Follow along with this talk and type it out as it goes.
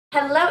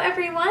Hello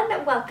everyone,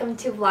 welcome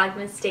to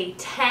Vlogmas Day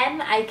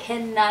 10. I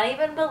cannot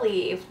even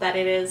believe that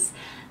it is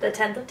the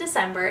 10th of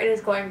December. It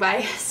is going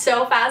by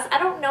so fast. I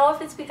don't know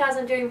if it's because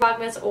I'm doing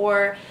Vlogmas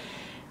or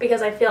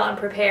because I feel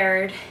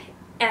unprepared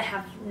and I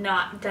have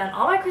not done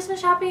all my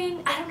Christmas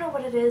shopping. I don't know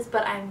what it is,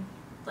 but I'm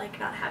like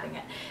not having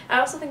it. I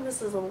also think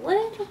this is a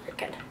little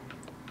crooked.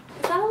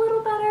 Is that a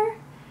little better?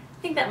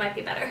 I think that might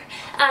be better.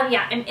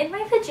 Yeah, I'm in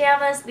my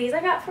pajamas. These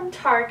I got from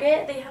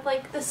Target. They have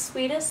like the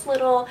sweetest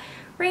little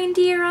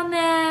reindeer on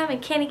them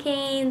and candy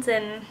canes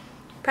and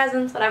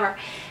presents, whatever.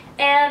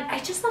 And I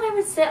just thought I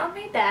would sit on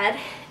my bed,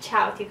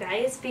 chat with you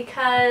guys,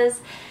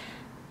 because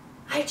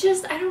I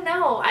don't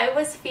know. I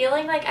was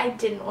feeling like I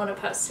didn't want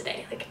to post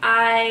today. Like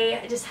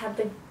I just had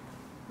the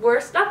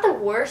worst, not the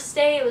worst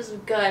day, it was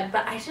good,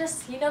 but I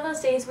just, you know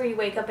those days where you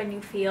wake up and you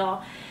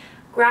feel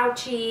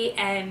grouchy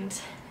and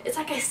it's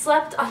like I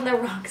slept on the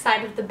wrong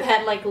side of the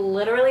bed, like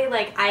literally,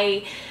 like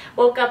I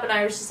woke up and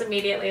I was just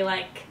immediately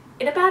like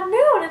in a bad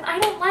mood, and I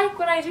don't like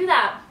when I do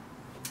that.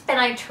 And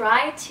I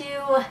tried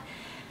to,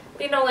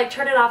 you know, like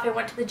turn it off. I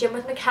went to the gym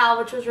with Mikkel,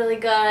 which was really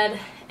good,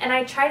 and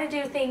I try to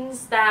do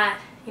things that,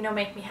 you know,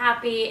 make me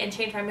happy and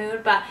change my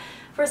mood, but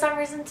for some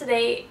reason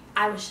today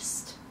I was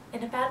just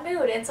in a bad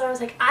mood. And so I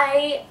was like,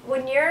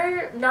 when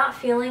you're not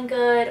feeling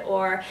good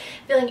or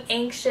feeling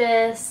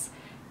anxious,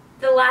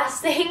 the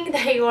last thing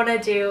that you want to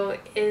do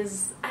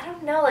is, I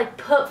don't know, like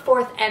put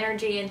forth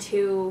energy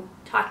into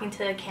talking to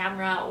the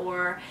camera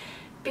or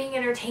being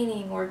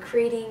entertaining or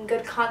creating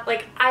good content.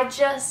 Like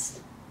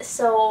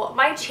so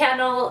my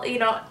channel, you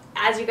know,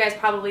 as you guys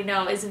probably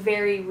know, is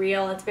very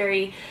real. It's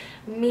very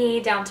me,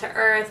 down to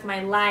earth,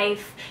 my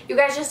life. You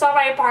guys just saw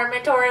my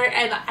apartment tour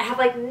and I have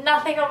like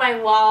nothing on my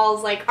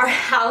walls. Like our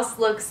house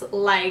looks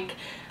like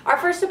our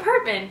first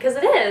apartment, because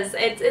it is.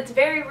 It's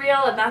very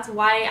real, and that's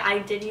why I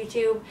did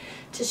YouTube,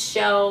 to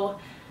show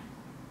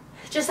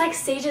just like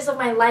stages of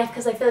my life,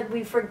 because I feel like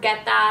we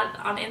forget that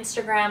on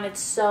Instagram.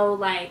 It's so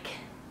like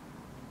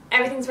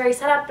everything's very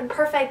set up and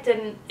perfect,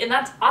 and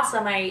that's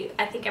awesome. I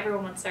think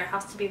everyone wants their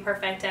house to be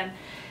perfect and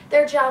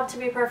their job to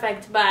be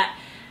perfect, but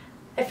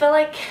I feel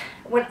like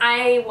when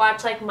I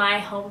watch like my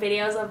home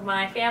videos of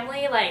my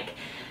family, like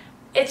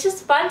it's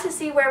just fun to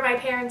see where my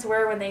parents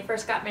were when they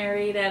first got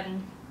married.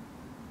 And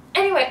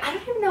anyway, I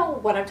don't even know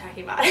what I'm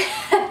talking about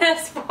at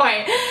this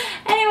point.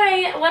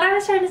 Anyway, what I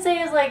was trying to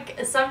say is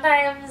like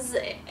sometimes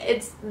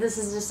this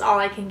is just all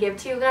I can give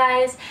to you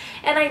guys,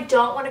 and I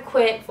don't want to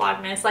quit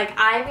Vlogmas. Like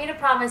I made a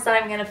promise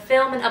that I'm going to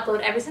film and upload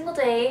every single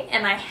day,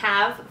 and I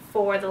have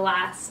for the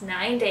last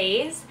 9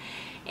 days.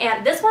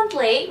 And this one's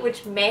late,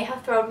 which may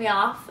have thrown me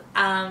off.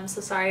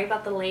 So sorry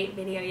about the late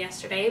video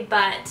yesterday,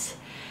 but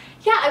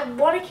yeah, I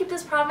want to keep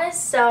this promise,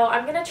 so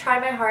I'm going to try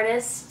my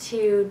hardest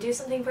to do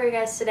something for you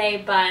guys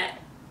today, but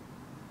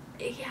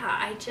yeah,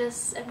 I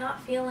just am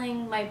not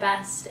feeling my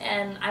best,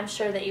 and I'm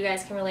sure that you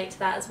guys can relate to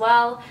that as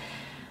well.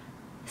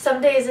 Some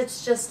days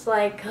it's just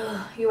like,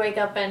 ugh, you wake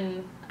up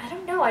and I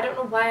don't know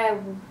why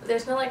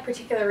there's no like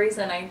particular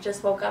reason. I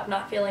just woke up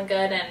not feeling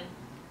good, and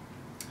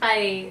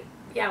I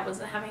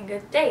wasn't having a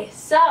good day.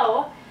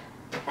 So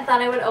I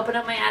thought I would open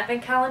up my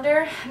advent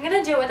calendar. I'm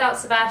gonna do it without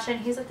Sebastian.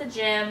 He's at the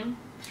gym.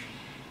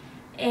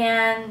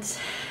 And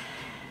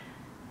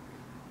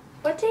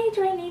what day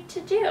do I need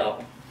to do?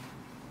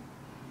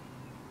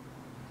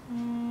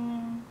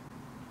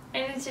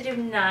 I need to do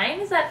 9,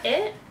 is that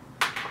it?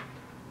 I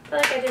feel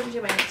like I didn't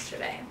do mine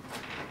yesterday.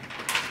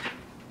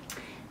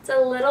 It's a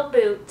little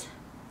boot.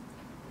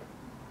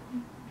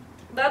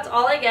 That's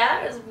all I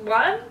get is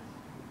 1?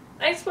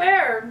 I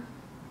swear.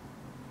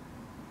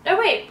 Oh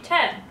wait,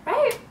 10,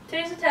 right?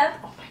 Today's the 10th?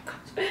 Oh my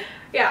gosh.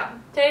 Yeah,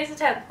 today's the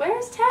 10th.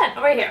 Where's 10?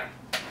 Oh, right here.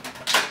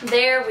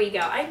 There we go.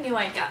 I knew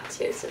I got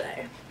 2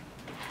 today.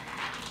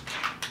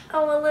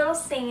 Oh, a little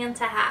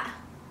Santa hat.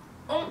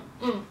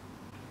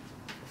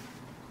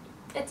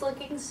 It's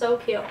looking so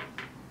cute.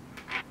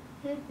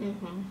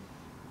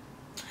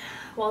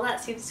 Well, that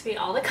seems to be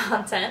all the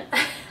content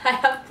I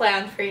have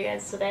planned for you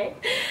guys today.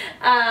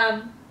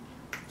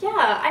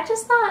 Yeah, I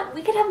just thought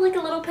we could have like a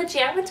little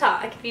pajama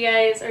talk if you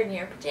guys are in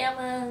your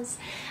pajamas.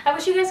 I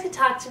wish you guys could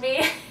talk to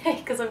me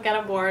because I'm kind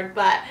of bored,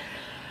 but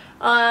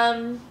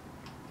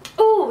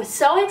oh,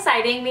 so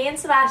exciting. Me and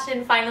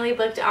Sebastian finally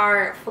booked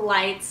our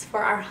flights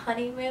for our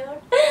honeymoon, and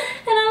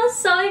I was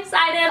so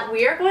excited.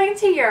 We are going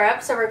to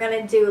Europe, so we're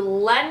going to do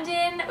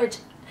London, which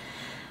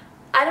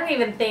I don't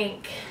even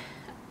think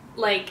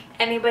like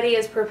anybody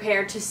is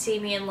prepared to see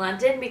me in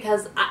London,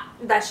 because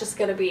that's just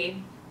going to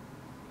be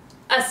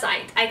a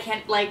sight. I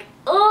can't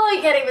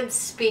even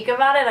speak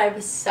about it. I'm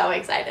so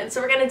excited.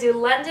 So we're gonna do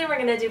London, we're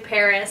gonna do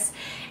Paris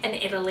and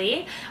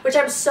Italy, which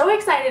I'm so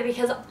excited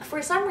because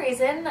for some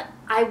reason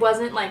I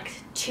wasn't like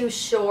too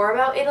sure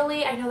about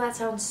Italy. I know that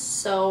sounds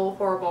so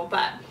horrible,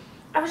 but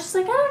I was just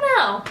like, I don't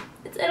know,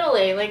 it's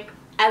Italy, like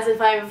as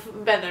if I've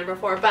been there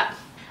before. But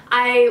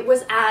I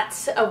was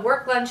at a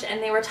work lunch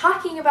and they were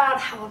talking about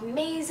how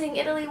amazing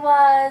Italy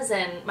was,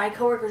 and my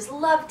coworkers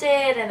loved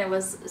it and it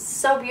was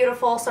so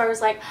beautiful. So I was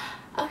like,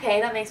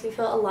 Okay, that makes me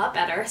feel a lot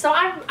better. So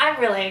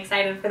I'm really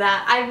excited for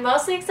that. I'm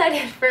mostly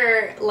excited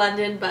for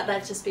London, but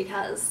that's just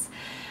because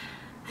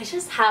I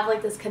just have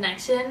like this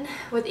connection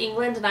with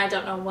England and I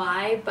don't know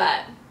why,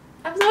 but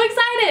I'm so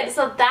excited.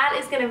 So that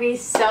is going to be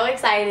so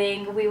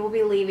exciting. We will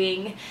be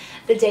leaving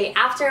the day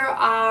after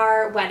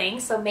our wedding,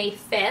 so May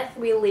 5th.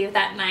 We leave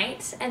that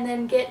night and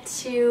then get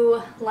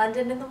to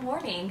London in the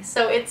morning.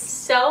 So it's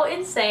so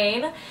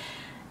insane.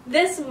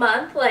 This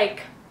month,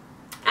 like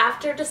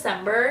after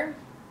December,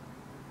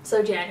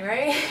 so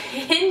January,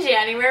 in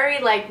January,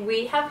 like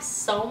we have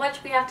so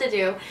much we have to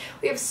do.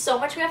 We have so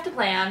much we have to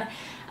plan.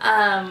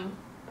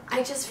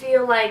 I just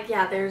feel like,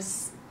 yeah,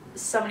 there's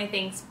so many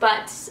things,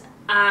 but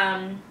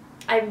I'm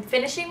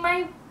finishing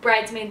my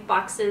bridesmaid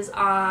boxes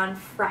on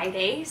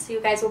Friday, so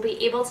you guys will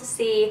be able to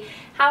see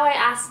how I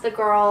asked the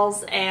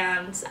girls,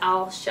 and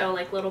I'll show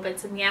like little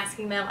bits of me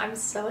asking them. I'm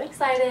so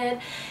excited.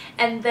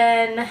 And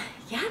then,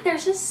 yeah,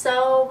 there's just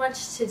so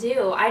much to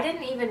do. I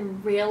didn't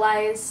even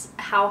realize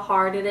how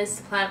hard it is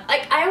to plan.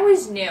 Like, I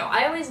always knew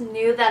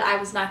that I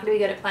was not going to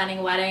be good at planning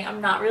a wedding. I'm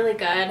not really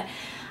good.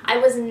 I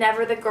was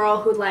never the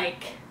girl who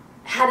like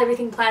had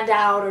everything planned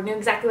out or knew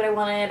exactly what I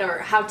wanted or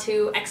how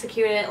to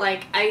execute it.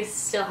 Like, I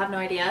still have no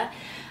idea.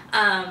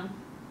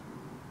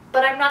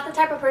 But I'm not the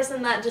type of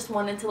person that just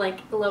wanted to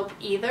like elope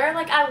either.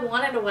 Like, I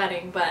wanted a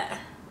wedding, but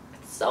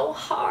it's so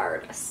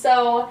hard.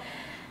 So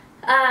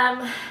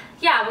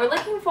yeah, we're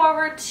looking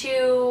forward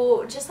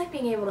to just like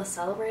being able to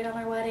celebrate on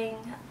our wedding.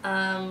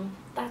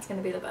 That's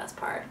gonna be the best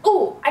part.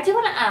 Oh, I do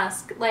want to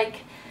ask like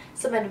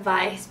some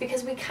advice,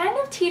 because we kind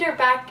of teeter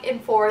back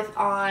and forth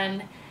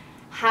on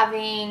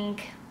having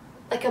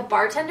like a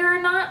bartender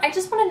or not. I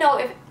just want to know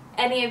if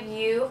any of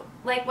you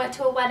like went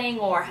to a wedding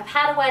or have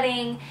had a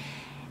wedding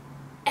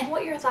and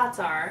what your thoughts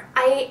are.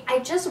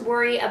 I just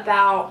worry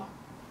about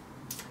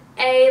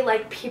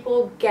like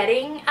people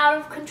getting out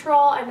of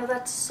control. I know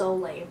that's so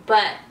lame,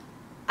 but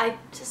I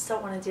just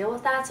don't want to deal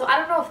with that. So I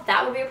don't know if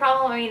that would be a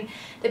problem. I mean,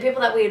 the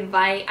people that we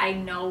invite I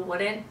know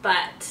wouldn't,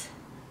 but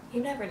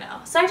you never know.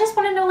 So I just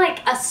want to know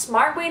like a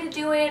smart way to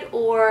do it,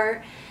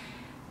 or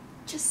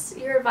just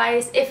your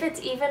advice, if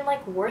it's even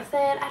like worth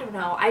it. I don't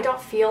know. I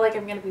don't feel like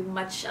I'm gonna be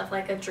much of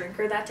like a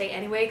drinker that day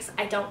anyway, because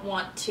I don't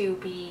want to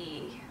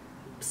be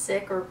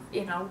sick or,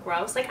 you know,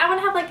 gross. Like, I want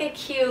to have like a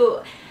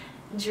cute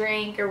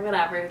drink or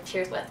whatever to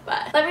cheers with.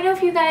 But let me know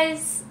if you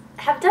guys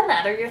have done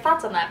that or your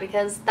thoughts on that,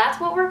 because that's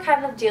what we're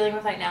kind of dealing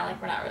with right now.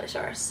 Like, we're not really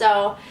sure.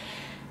 So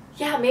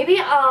yeah,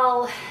 maybe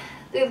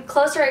the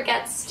closer it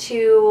gets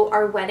to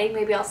our wedding,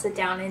 maybe I'll sit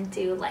down and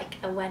do like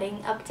a wedding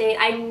update.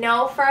 I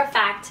know for a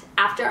fact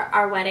after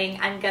our wedding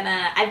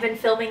I've been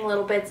filming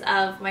little bits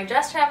of my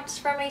dress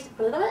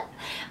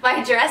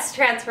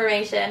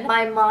transformation.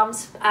 My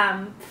mom's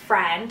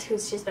friend, who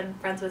she's been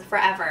friends with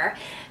forever,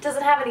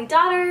 doesn't have any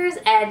daughters,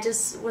 and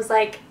just was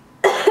like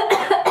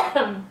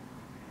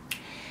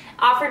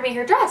offered me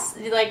her dress.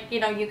 Like,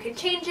 you know, you can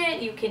change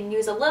it, you can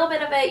use a little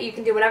bit of it, you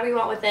can do whatever you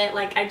want with it.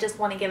 Like, I just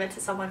want to give it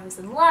to someone who's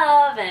in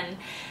love and,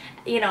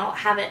 you know,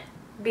 have it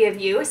be of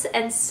use.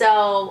 And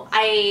so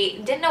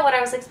I didn't know what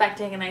I was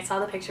expecting, and I saw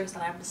the pictures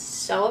and I'm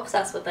so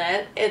obsessed with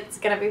it. It's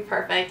gonna be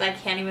perfect. I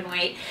can't even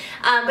wait.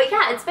 But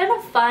yeah, it's been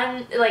a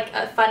fun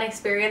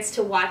experience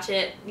to watch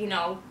it, you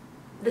know,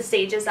 the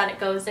stages that it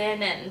goes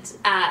in. And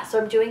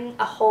so I'm doing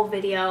a whole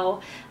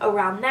video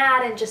around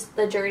that and just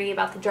the journey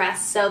about the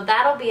dress. So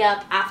that'll be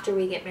up after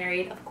we get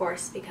married, of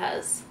course,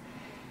 because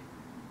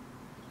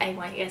I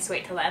want you guys to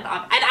wait till then. And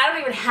I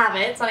don't even have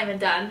it. It's not even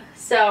done.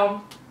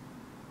 So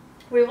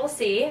we will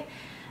see.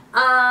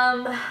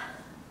 Yeah,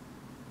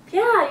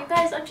 you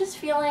guys, I'm just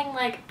feeling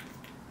like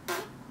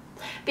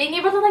being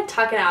able to like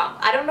talk it out.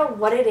 I don't know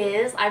what it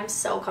is. I'm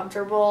so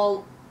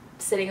comfortable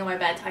sitting on my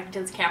bed talking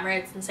to this camera.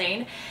 It's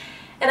insane.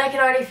 And I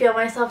can already feel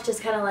myself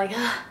just kind of like,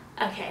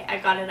 okay, I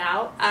got it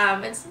out.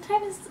 And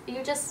sometimes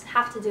you just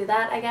have to do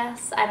that, I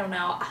guess. I don't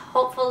know.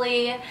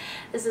 Hopefully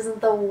this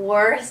isn't the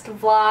worst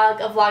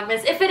vlog of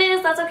Vlogmas. If it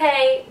is, that's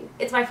okay.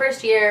 It's my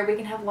first year. We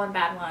can have one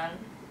bad one.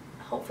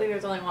 Hopefully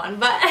there's only one.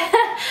 But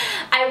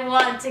I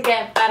want to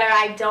get better.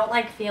 I don't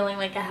like feeling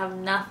like I have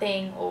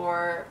nothing,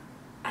 or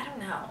I don't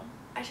know.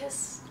 I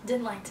just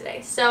didn't like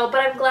today. So,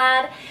 but I'm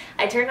glad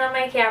I turned on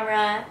my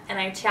camera and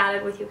I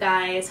chatted with you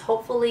guys.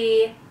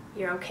 Hopefully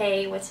you're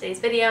okay with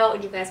today's video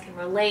and you guys can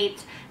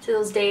relate to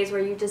those days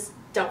where you just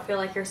don't feel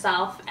like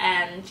yourself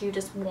and you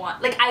just want,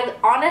 like, I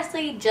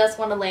honestly just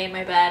want to lay in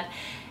my bed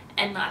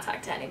and not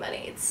talk to anybody.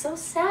 It's so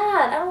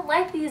sad. I don't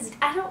like these,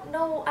 I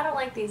don't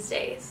like these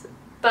days.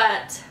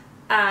 But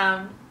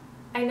I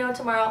know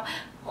tomorrow,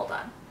 hold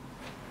on.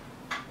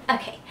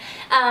 Okay.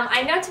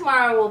 I know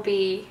tomorrow will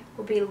be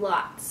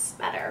lots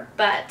better,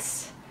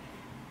 but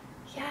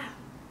yeah.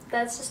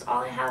 That's just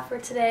all I have for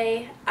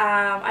today.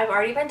 I've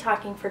already been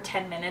talking for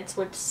 10 minutes,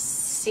 which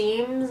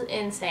seems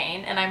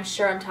insane, and I'm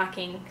sure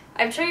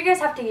I'm sure you guys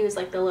have to use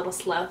like the little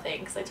slow thing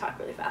because I talk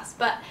really fast.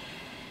 But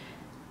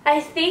I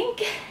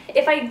think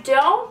if I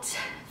don't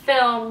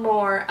film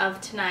more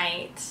of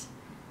tonight,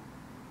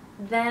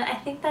 then I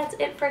think that's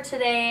it for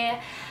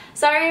today.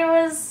 Sorry it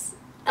was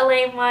a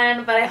lame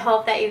one, but I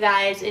hope that you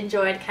guys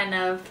enjoyed kind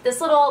of this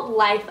little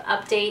life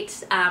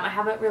update. I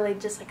haven't really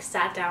just like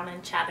sat down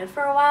and chatted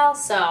for a while,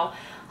 so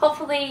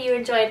hopefully you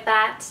enjoyed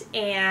that,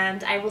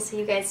 and I will see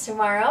you guys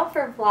tomorrow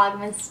for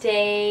Vlogmas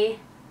Day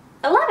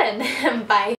 11. Bye.